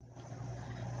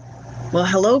Well,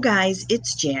 hello, guys.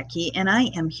 It's Jackie, and I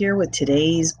am here with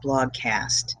today's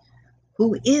blogcast.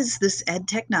 Who is this Ed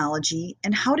Technology,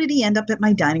 and how did he end up at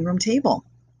my dining room table?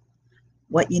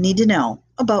 What you need to know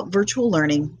about virtual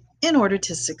learning in order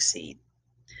to succeed.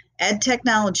 Ed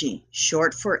Technology,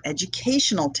 short for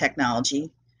educational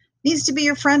technology, needs to be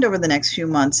your friend over the next few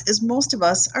months as most of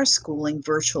us are schooling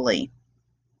virtually.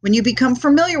 When you become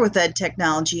familiar with Ed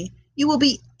Technology, you will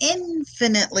be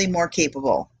infinitely more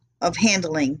capable of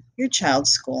handling your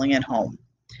child's schooling at home.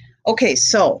 Okay,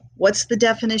 so what's the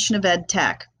definition of ed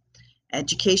tech?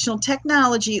 Educational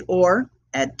technology, or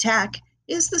ed tech,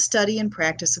 is the study and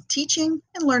practice of teaching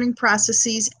and learning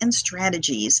processes and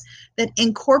strategies that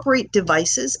incorporate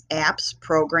devices, apps,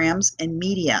 programs, and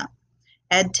media.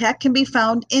 Ed tech can be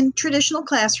found in traditional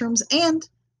classrooms and,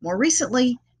 more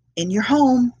recently, in your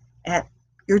home at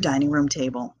your dining room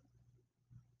table.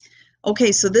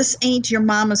 Okay, so this ain't your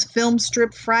mama's film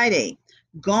strip Friday.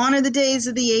 Gone are the days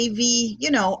of the AV,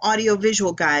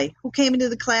 audio-visual guy who came into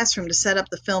the classroom to set up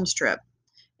the film strip.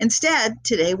 Instead,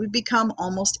 today we've become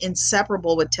almost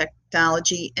inseparable with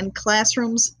technology, and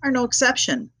classrooms are no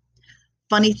exception.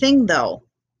 Funny thing, though,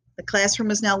 the classroom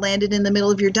has now landed in the middle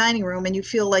of your dining room, and you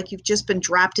feel like you've just been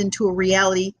dropped into a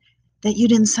reality that you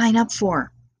didn't sign up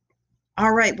for.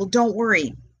 All right, well, don't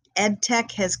worry.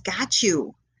 EdTech has got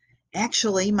you.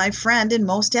 Actually, my friend and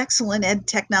most excellent ed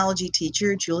technology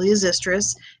teacher, Julia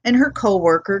Zistris, and her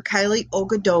co-worker, Kylie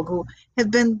Ogadogu, have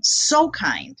been so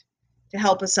kind to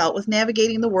help us out with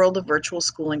navigating the world of virtual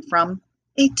schooling from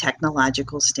a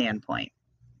technological standpoint.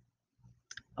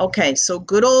 Okay, so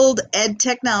good old ed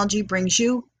technology brings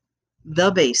you the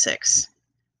basics.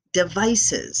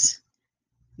 Devices.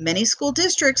 Many school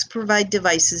districts provide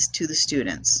devices to the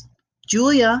students.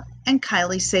 Julia and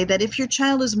Kylie say that if your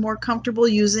child is more comfortable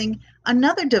using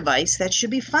another device, that should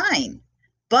be fine.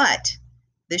 But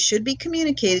this should be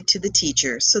communicated to the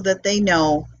teacher so that they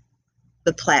know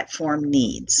the platform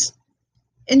needs.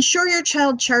 Ensure your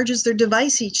child charges their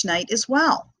device each night as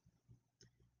well.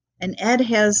 And Ed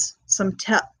has some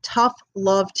tough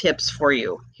love tips for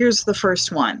you. Here's the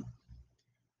first one.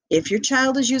 If your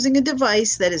child is using a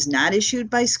device that is not issued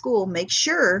by school, make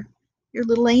sure your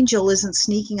little angel isn't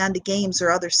sneaking onto games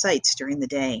or other sites during the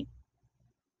day.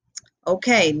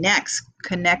 Okay, next,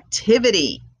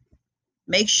 connectivity.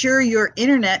 Make sure your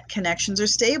internet connections are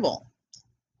stable.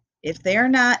 If they are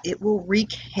not, it will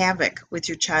wreak havoc with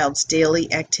your child's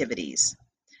daily activities.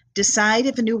 Decide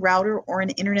if a new router or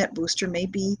an internet booster may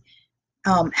be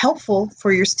helpful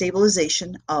for your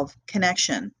stabilization of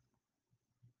connection.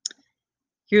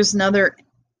 Here's another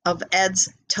of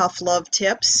Ed's tough love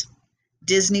tips.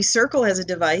 Disney Circle has a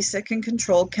device that can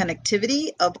control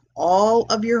connectivity of all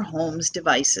of your home's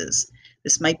devices.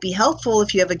 This might be helpful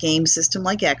if you have a game system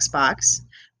like Xbox,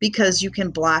 because you can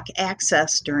block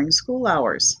access during school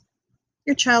hours.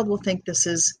 Your child will think this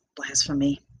is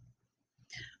blasphemy.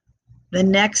 The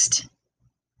next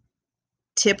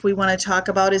tip we want to talk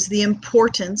about is the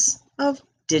importance of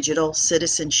digital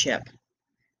citizenship.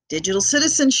 Digital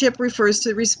citizenship refers to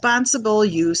the responsible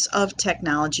use of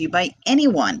technology by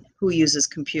anyone who uses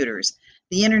computers,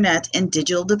 the internet, and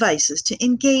digital devices to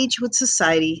engage with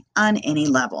society on any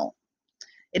level.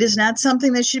 It is not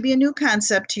something that should be a new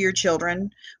concept to your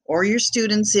children or your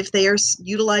students if they are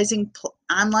utilizing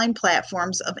online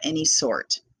platforms of any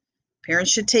sort.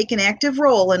 Parents should take an active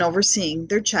role in overseeing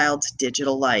their child's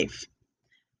digital life.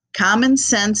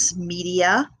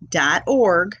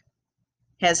 CommonSenseMedia.org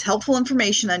has helpful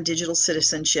information on digital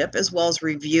citizenship, as well as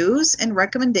reviews and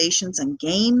recommendations on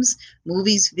games,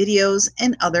 movies, videos,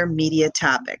 and other media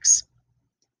topics.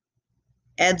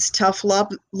 Ed's tough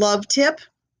love tip: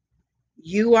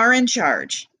 you are in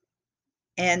charge,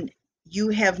 and you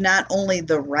have not only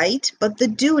the right, but the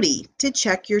duty to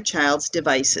check your child's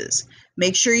devices.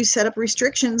 Make sure you set up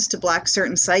restrictions to block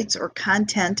certain sites or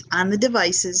content on the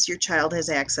devices your child has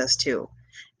access to.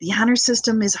 The honor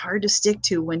system is hard to stick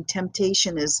to when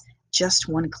temptation is just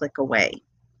one click away.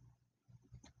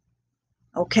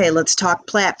 Okay, let's talk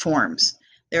platforms.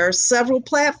 There are several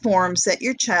platforms that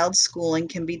your child's schooling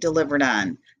can be delivered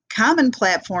on. Common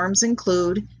platforms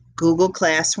include Google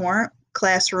Classroom,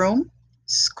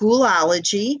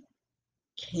 Schoology,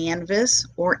 Canvas,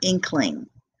 or Inkling.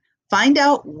 Find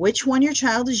out which one your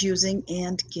child is using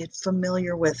and get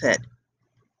familiar with it.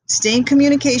 Stay in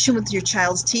communication with your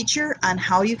child's teacher on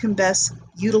how you can best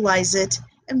utilize it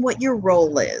and what your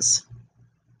role is.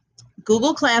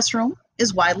 Google Classroom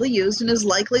is widely used and is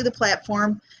likely the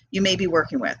platform you may be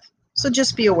working with, so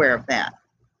just be aware of that.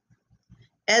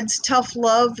 Ed's tough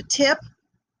love tip: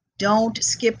 don't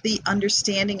skip the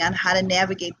understanding on how to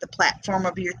navigate the platform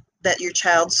that your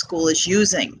child's school is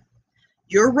using.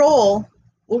 Your role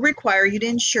will require you to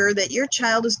ensure that your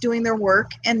child is doing their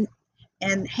work, and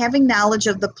having knowledge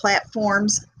of the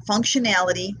platform's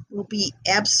functionality will be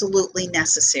absolutely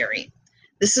necessary.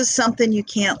 This is something you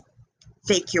can't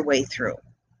fake your way through.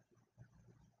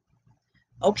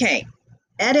 Okay,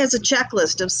 Ed has a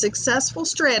checklist of successful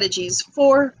strategies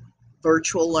for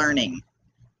virtual learning.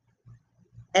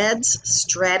 Ed's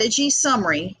strategy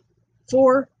summary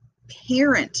for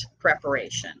parent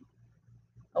preparation.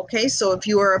 Okay, so if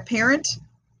you are a parent,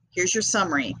 here's your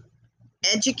summary.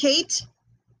 Educate,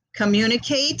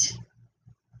 communicate,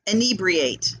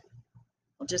 inebriate.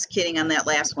 Well, just kidding on that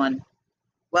last one.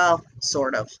 Well,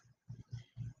 sort of.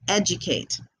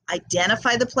 Educate.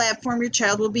 Identify the platform your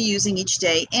child will be using each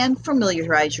day and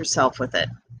familiarize yourself with it.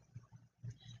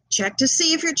 Check to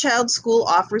see if your child's school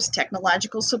offers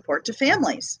technological support to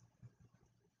families.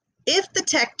 If the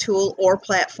tech tool or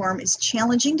platform is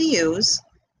challenging to use,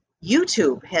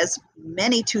 YouTube has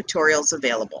many tutorials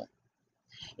available.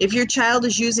 If your child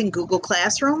is using Google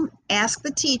Classroom, ask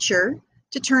the teacher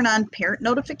to turn on parent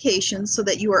notifications so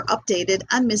that you are updated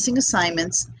on missing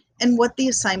assignments and what the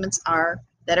assignments are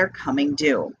that are coming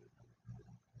due.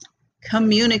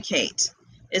 Communicate.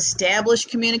 Establish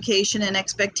communication and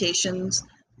expectations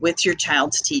with your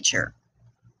child's teacher.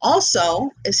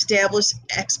 Also, establish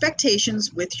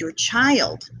expectations with your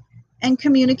child and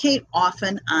communicate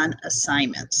often on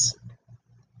assignments.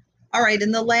 All right,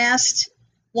 and the last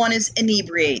one is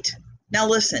inebriate. Now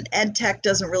listen, EdTech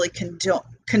doesn't really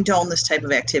condone this type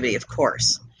of activity, of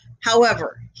course.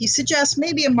 However, he suggests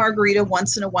maybe a margarita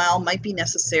once in a while might be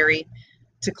necessary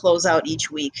to close out each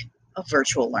week of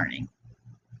virtual learning.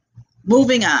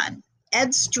 Moving on,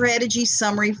 Ed's strategy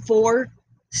summary for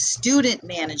student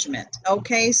management.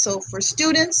 Okay, so for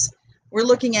students, we're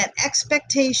looking at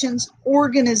expectations,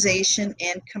 organization,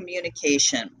 and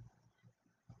communication.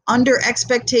 Under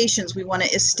expectations, we want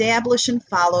to establish and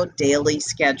follow daily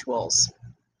schedules.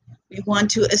 We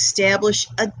want to establish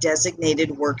a designated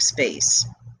workspace.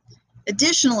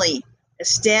 Additionally,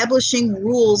 establishing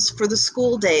rules for the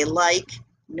school day like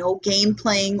no game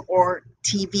playing or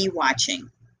TV watching.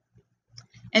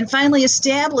 And finally,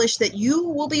 establish that you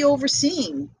will be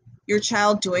overseeing your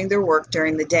child doing their work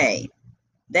during the day.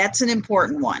 That's an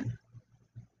important one.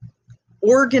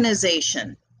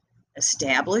 Organization.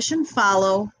 Establish and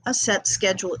follow a set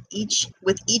schedule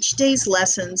with each day's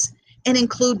lessons and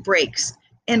include breaks.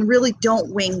 And really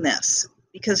don't wing this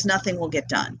because nothing will get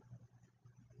done.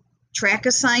 Track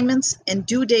assignments and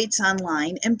due dates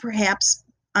online and perhaps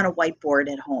on a whiteboard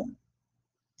at home.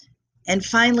 And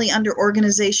finally, under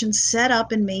organization, set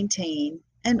up and maintain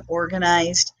an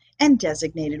organized and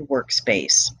designated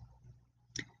workspace.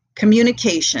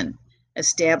 Communication.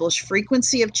 Establish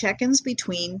frequency of check-ins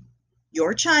between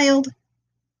your child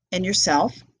and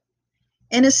yourself,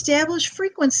 and establish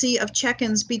frequency of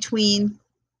check-ins between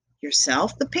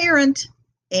yourself, the parent,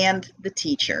 and the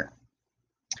teacher.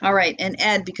 All right, and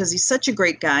Ed, because he's such a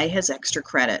great guy, has extra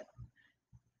credit.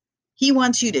 He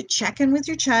wants you to check in with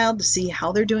your child to see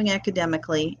how they're doing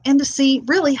academically and to see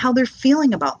really how they're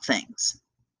feeling about things.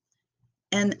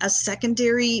 And a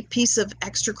secondary piece of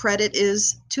extra credit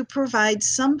is to provide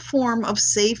some form of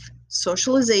safe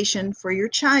socialization for your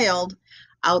child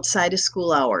outside of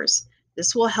school hours.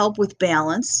 This will help with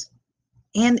balance,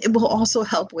 and it will also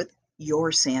help with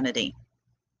your sanity.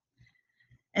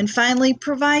 And finally,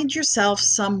 provide yourself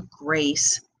some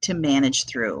grace to manage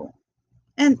through.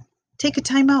 And take a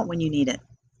time out when you need it.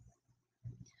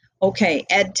 Okay,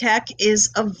 EdTech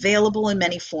is available in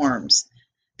many forms.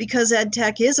 Because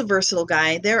EdTech is a versatile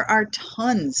guide, there are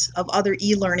tons of other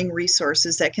e-learning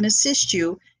resources that can assist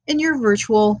you in your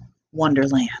virtual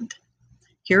wonderland.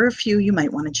 Here are a few you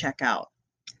might want to check out.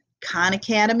 Khan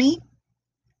Academy,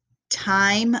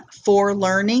 Time for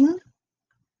Learning,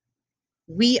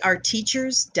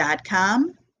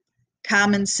 weareteachers.com,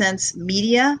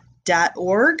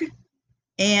 commonsensemedia.org,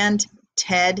 and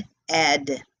TED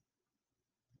Ed.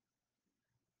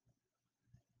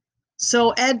 So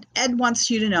Ed wants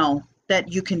you to know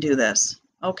that you can do this,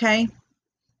 okay?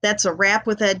 That's a wrap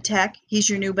with EdTech. He's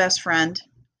your new best friend.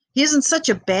 He isn't such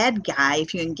a bad guy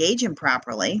if you engage him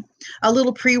properly. A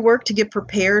little pre-work to get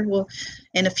prepared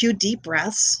and a few deep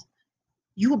breaths,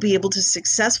 you will be able to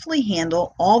successfully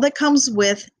handle all that comes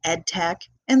with EdTech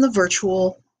and the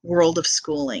virtual world of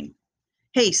schooling.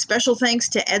 Hey, special thanks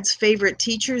to Ed's favorite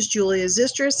teachers, Julia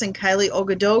Zistris and Kylie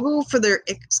Ogadogu, for their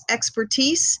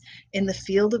expertise in the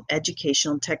field of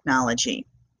educational technology.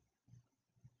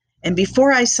 And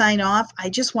before I sign off, I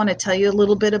just want to tell you a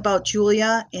little bit about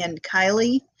Julia and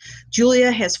Kylie.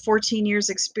 Julia has 14 years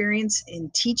experience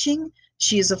in teaching.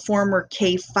 She is a former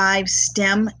K-5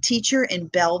 STEM teacher in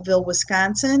Belleville,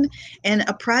 Wisconsin, and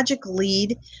a project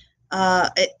lead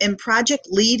Project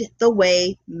Lead the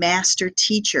Way master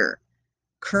teacher.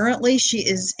 Currently, she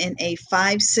is in a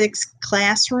 5-6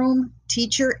 classroom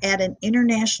teacher at an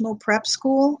international prep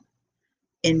school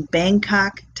in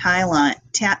Bangkok,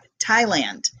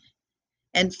 Thailand.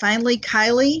 And finally,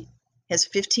 Kylie has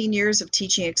 15 years of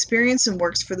teaching experience and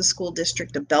works for the school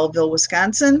district of Belleville,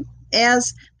 Wisconsin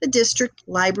as the district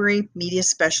library media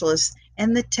specialist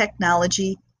and the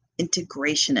technology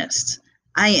integrationist.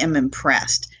 I am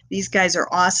impressed. These guys are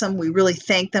awesome. We really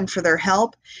thank them for their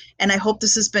help, and I hope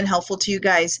this has been helpful to you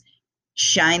guys.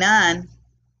 Shine on.